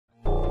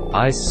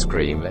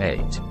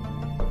IS8.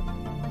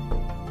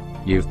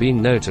 You've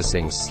been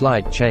noticing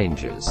slight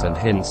changes and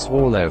hints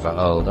all over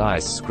old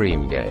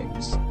IS8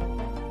 games.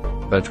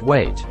 But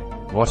wait,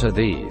 what are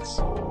these?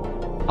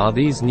 Are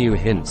these new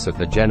hints of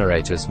the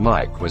generators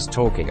Mike was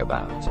talking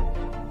about?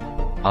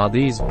 Are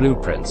these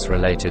blueprints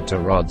related to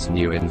Rod's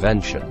new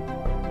invention?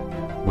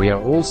 We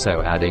are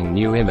also adding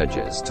new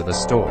images to the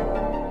store.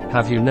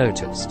 Have you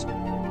noticed?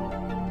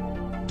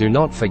 Do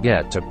not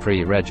forget to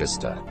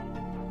pre-register.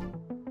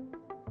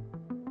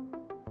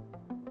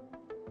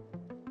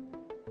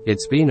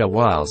 It's been a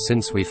while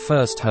since we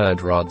first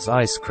heard Rod's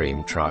ice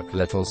cream truck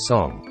little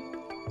song.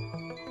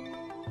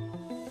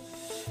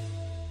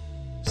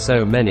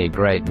 So many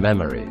great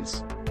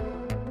memories.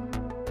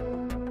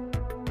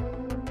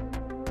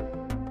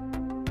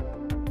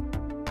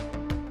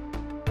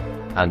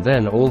 And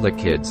then all the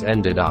kids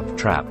ended up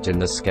trapped in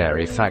the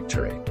scary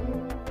factory.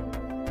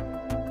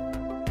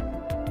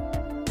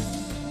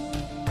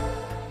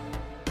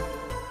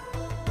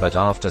 But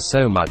after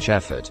so much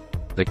effort,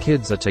 the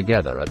kids are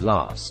together at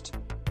last.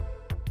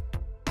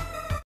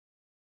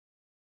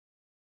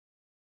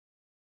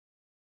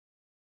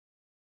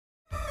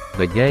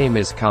 The game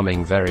is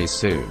coming very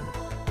soon.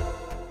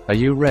 Are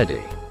you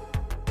ready?